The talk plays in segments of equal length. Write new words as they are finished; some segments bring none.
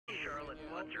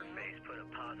What's her face put a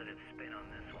positive spin on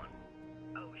this one?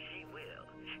 Oh, she will.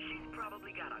 She's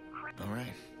probably got a All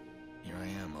right. Here I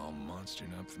am, all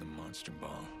monstered up for the monster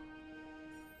ball.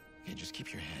 Okay, just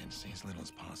keep your head. Say as little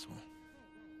as possible.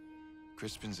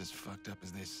 Crispin's as fucked up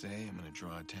as they say. I'm gonna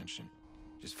draw attention.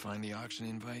 Just find the auction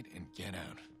invite and get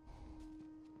out.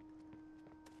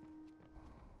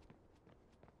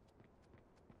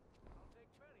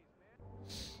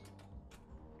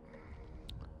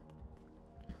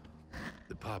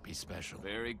 The Poppy Special.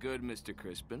 Very good, Mr.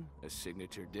 Crispin. A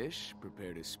signature dish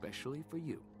prepared especially for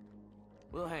you.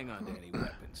 We'll hang on to any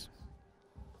weapons.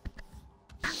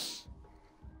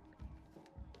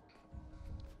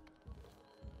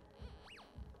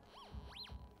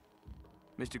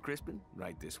 Mr. Crispin,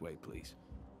 right this way, please.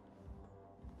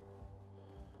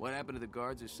 What happened to the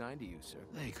guards assigned to you, sir?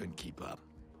 They couldn't keep up.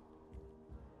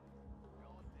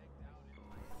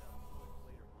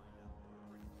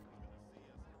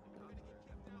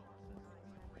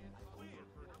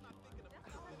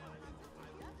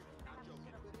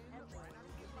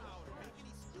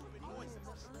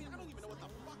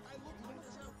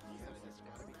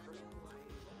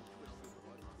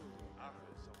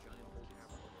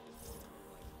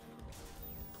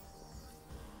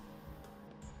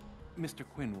 Mr.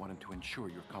 Quinn wanted to ensure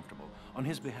you're comfortable. On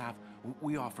his behalf,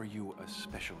 we offer you a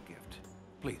special gift.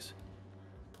 Please,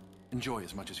 enjoy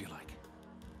as much as you like.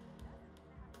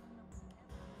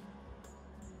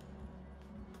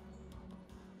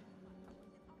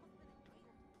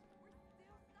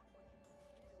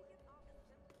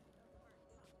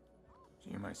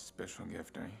 So you're my special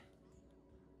gift, are you?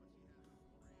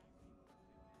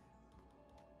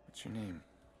 What's your name?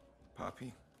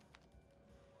 Poppy?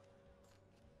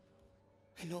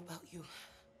 I know about you.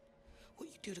 What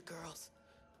you do to girls.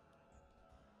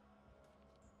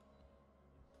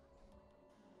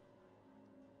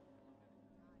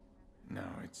 No,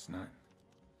 it's not.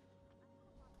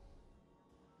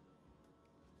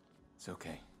 It's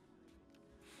okay.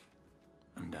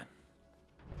 I'm done.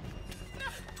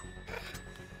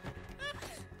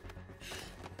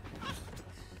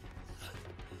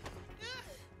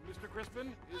 Mr.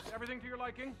 Crispin, is everything to your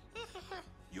liking?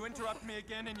 You interrupt me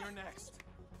again and you're next.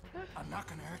 I'm not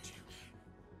gonna hurt you.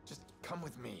 Just come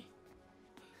with me.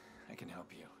 I can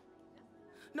help you.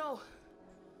 No.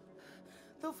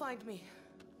 They'll find me.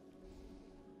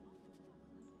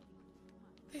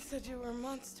 They said you were a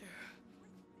monster.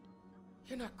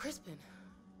 You're not Crispin,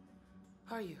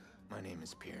 are you? My name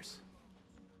is Pierce.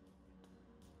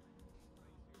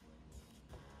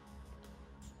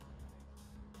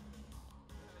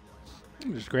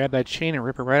 Just grab that chain and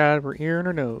rip it right out of her ear and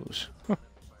her nose.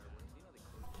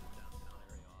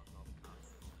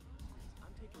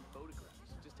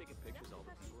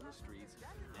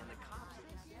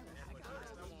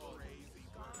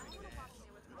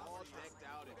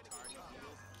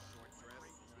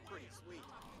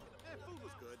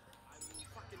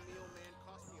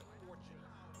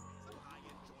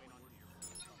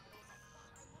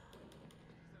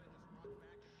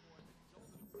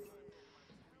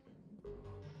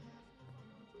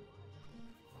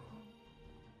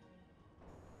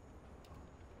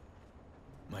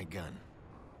 My gun.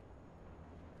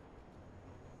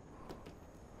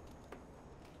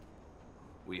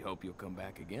 We hope you'll come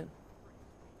back again.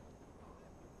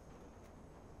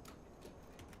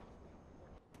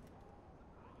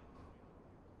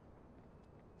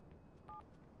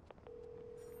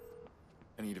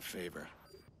 I need a favor.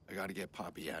 I gotta get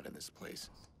Poppy out of this place.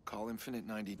 Call Infinite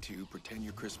 92, pretend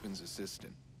you're Crispin's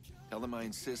assistant. Tell them I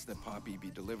insist that Poppy be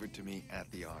delivered to me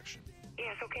at the auction.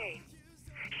 Yes, okay.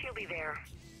 She'll be there.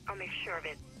 I'll make sure of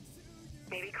it.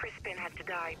 Maybe Crispin had to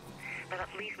die, but at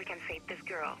least we can save this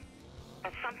girl.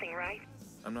 That's something, right?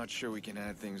 I'm not sure we can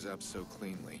add things up so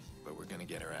cleanly, but we're gonna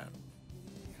get her out.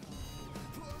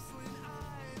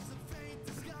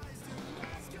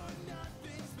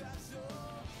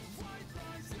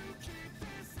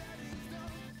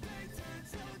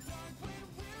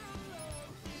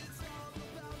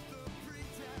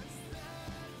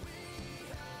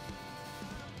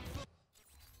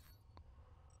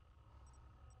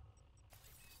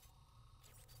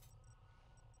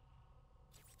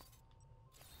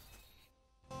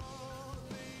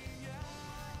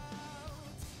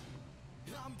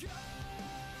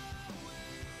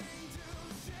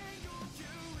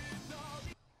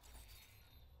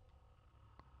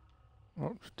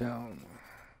 Oops, down.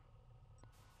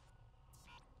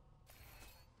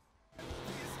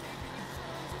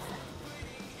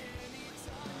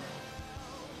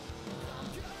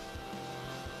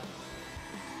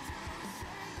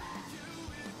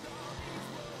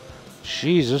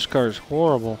 Jeez, this car is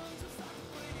horrible.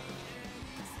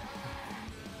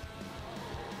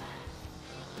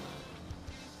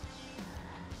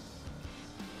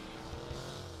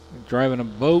 driving a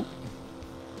boat.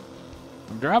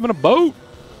 I'm driving a boat.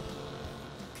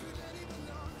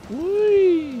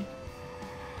 Whee!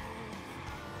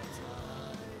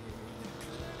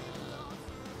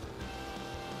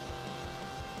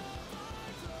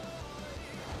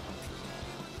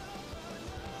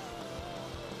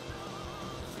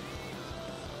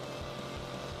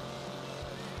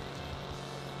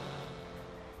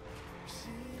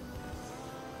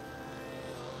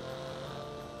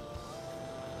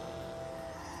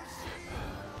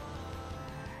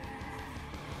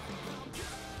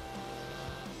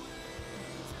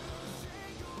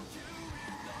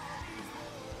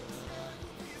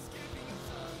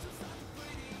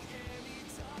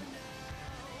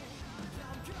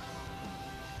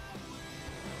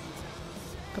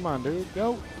 Come on, dude,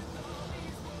 go.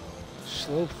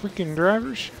 Slow freaking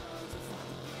drivers.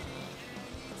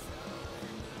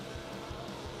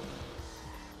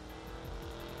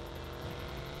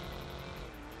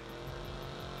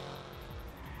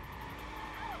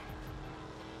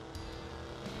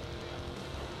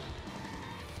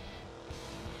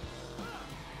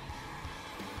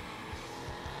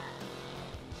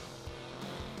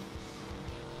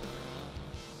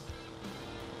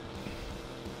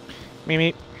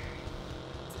 Meep.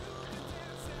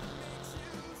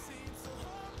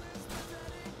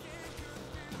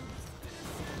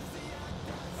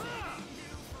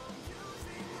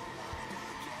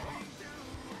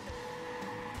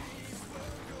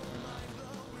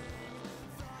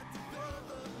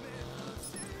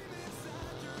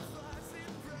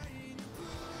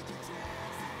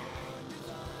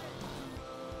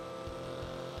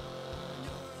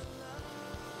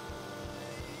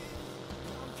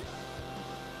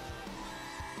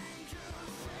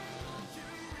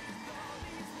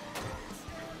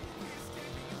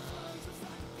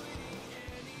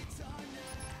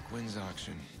 Quinn's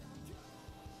auction.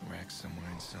 Rack's somewhere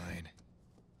inside.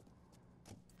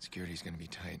 Security's gonna be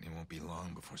tight, and it won't be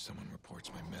long before someone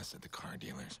reports my mess at the car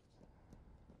dealers.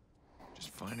 Just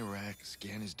find a rack,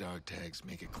 scan his dog tags,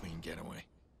 make a clean getaway.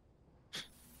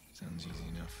 Sounds easy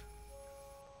enough.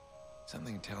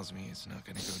 Something tells me it's not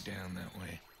gonna go down that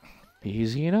way.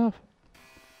 Easy enough.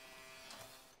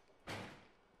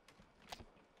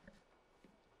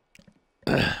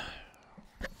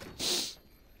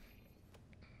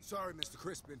 Sorry, Mr.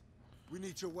 Crispin. We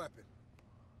need your weapon.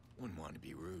 Wouldn't want to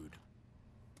be rude.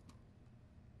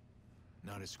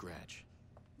 Not a scratch.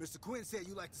 Mr. Quinn said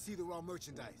you like to see the raw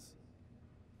merchandise.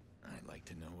 I'd like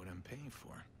to know what I'm paying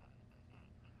for.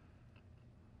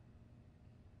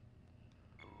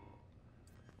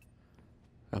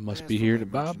 I must be here to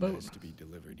buy a boat. Merchandise to be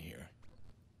delivered here.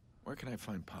 Where can I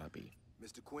find Poppy?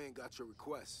 Mr. Quinn got your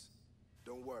request.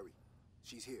 Don't worry.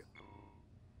 She's here.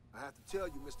 I have to tell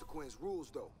you Mr. Quinn's rules,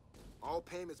 though. All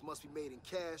payments must be made in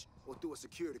cash or through a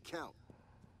secured account.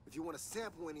 If you want to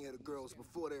sample any of the girls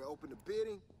before they're open to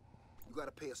bidding, you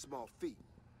gotta pay a small fee.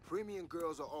 Premium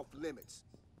girls are off limits.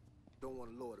 Don't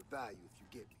want to lower the value if you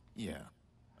get me. Yeah,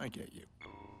 I get you.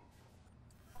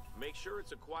 Make sure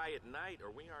it's a quiet night,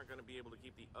 or we aren't going to be able to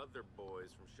keep the other boys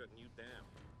from shutting you down.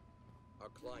 Our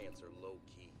clients are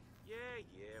low-key. Yeah.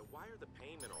 Why are the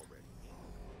payment already in?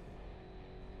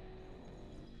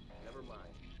 Never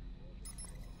mind.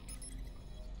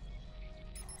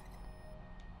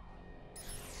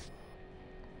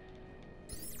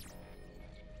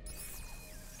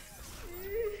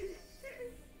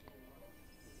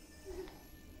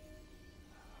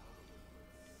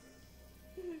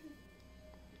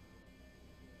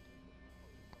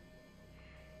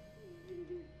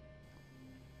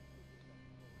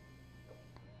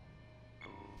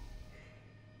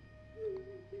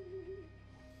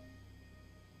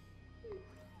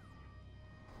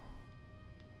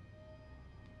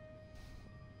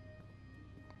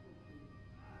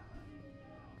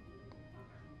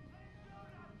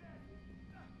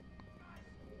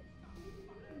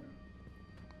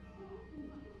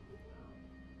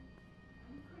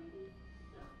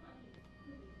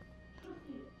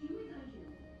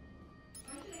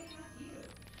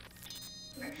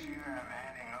 This year I'm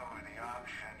handing over the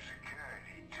auction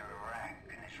security to Iraq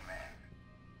and his men,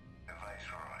 the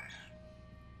Viceroys.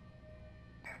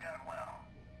 They've done well,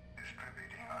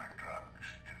 distributing our drugs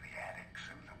to the addicts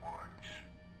of the wards.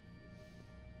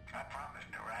 I promised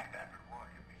Iraq I'd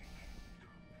reward him if he came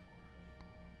through.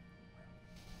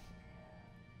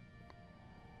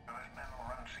 Those men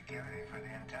will run security for the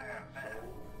entire event.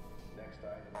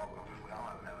 All goes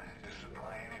well, I'm limited to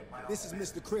supply any of my This is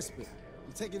Mr. Crispin.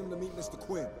 I'm taking him to meet Mr.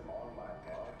 Quinn.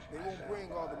 They won't bring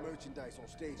all the merchandise on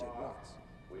stage at once.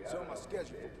 It's on my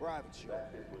schedule for private show.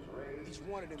 Each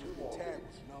one of them has been tagged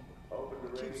with a number.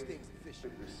 It keeps things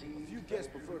efficient. A few guests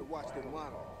prefer to watch their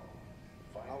monologue.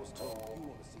 I was told you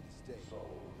want to see the stage.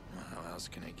 Well, how else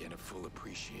can I get a full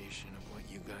appreciation of what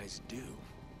you guys do?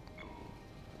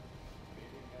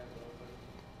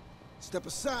 Step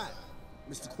aside.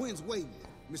 Mr. Quinn's waiting.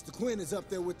 Mr. Quinn is up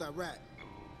there with Iraq.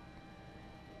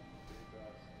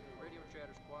 Radio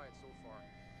chatter's quiet so far.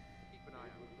 Keep an eye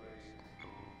on it, please.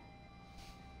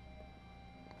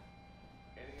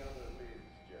 Any other bids,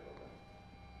 gentlemen?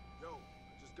 Yo, I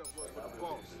just got word from the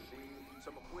boss.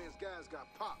 Some of Quinn's guys got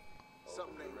popped.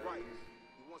 Something ain't right.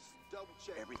 He wants us to double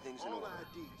check Everything's in all order.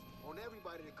 IDs on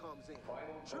everybody that comes in.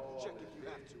 Triple check if you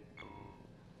have to.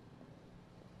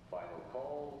 Final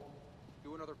call.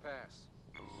 Do another pass.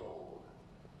 Sold.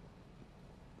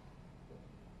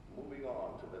 Moving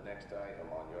on to the next item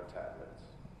on your tablets.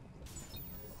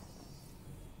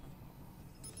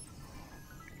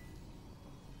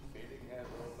 Bidding has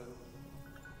opened.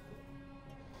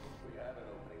 We have an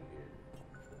opening bid.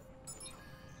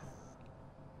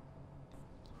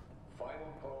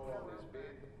 Final call on this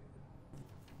bid.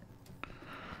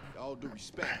 All due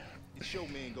respect, it's your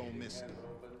man gonna miss it.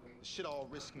 The shit all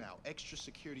risk now. Extra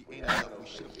security ain't enough. We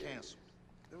should have canceled.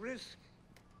 The risk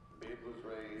Bid was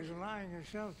raised. is allowing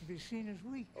yourself to be seen as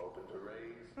weak. Open to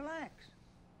raise. Relax.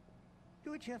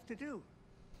 Do what you have to do.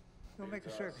 Don't make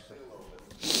a circus of it.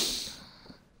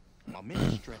 My men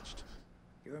are stretched.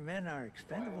 Your men are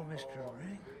expendable, Mr.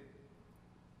 O'Rang.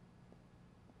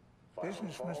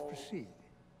 Business must proceed.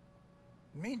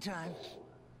 Meantime,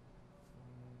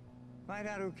 find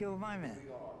out who killed my men.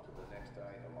 Moving on to the next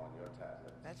item on your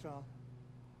tablet. That's all.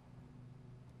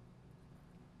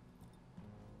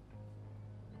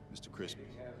 Mr. Crispin.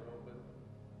 Bidding has opened.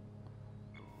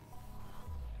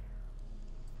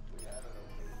 We have an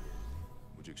opening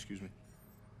bid. Would you excuse me?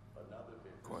 Another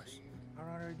bid. Of course. Our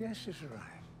honored guest has arrived.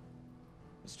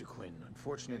 Mr. Quinn,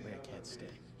 unfortunately I can't stay.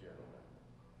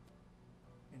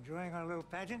 Enjoying our little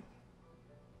pageant?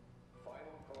 Final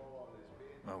call on this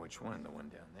bid. Oh, which one? The one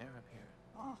down there up here?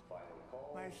 Oh,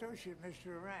 my associate, Mr.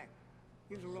 Iraq.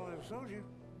 He's a loyal soldier.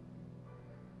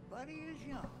 But he is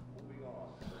young. Moving on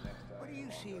to the next What do item you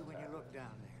on see your when you tablet. look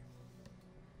down there?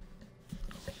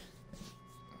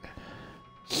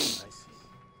 I see.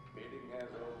 Bidding has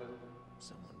opened.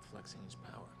 Someone flexing his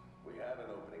power. We have an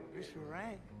opening bid. Mr.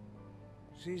 Iraq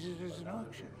sees it as an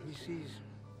auction. He sees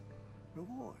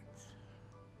rewards.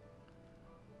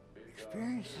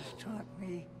 Experience has taught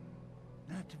me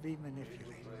not to be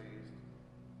manipulated.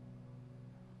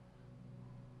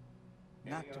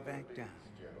 Not to back down.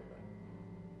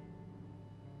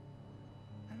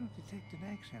 I don't detect an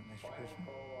accent, Mr. Crispin.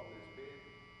 Call on this bid.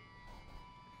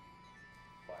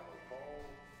 Final call.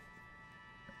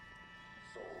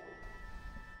 Sold.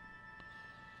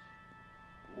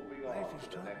 Moving Life on has to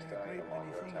the taught me next a great item on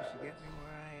many your things to tablets. get me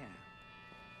where I am.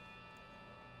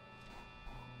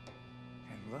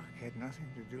 And luck had nothing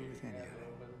to do with any of it.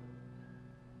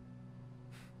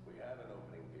 We have an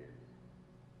opening bid.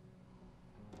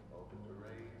 Open to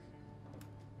raise.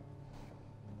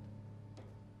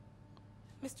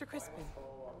 Mr. Crispin,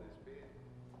 Call on this bid.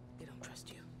 they don't trust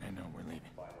you. I know, we're leaving.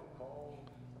 Final call.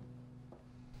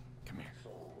 Come here.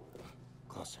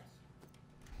 Closer.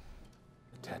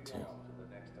 The tattoo. To the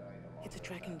next item on It's a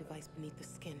tracking device beneath the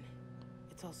skin.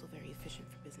 It's also very efficient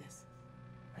for business.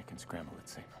 I can scramble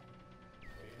its signal.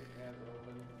 bidding has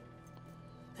opened.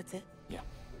 That's it? Yeah.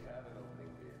 We have an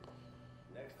opening bid.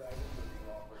 Next item will be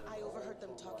offered. I overheard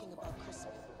them talking about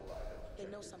Crispin. They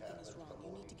know something is wrong.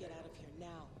 You need to get out of here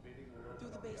now.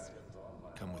 Through the basement.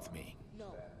 Come with me. No, I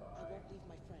won't leave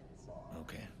my friends.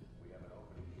 Okay.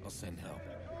 I'll send help.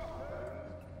 Another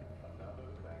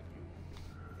thank you.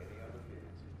 Any other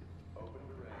bids? Open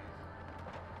to raise.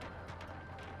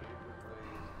 Bid was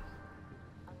raised.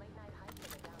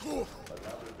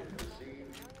 Another bid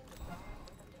received.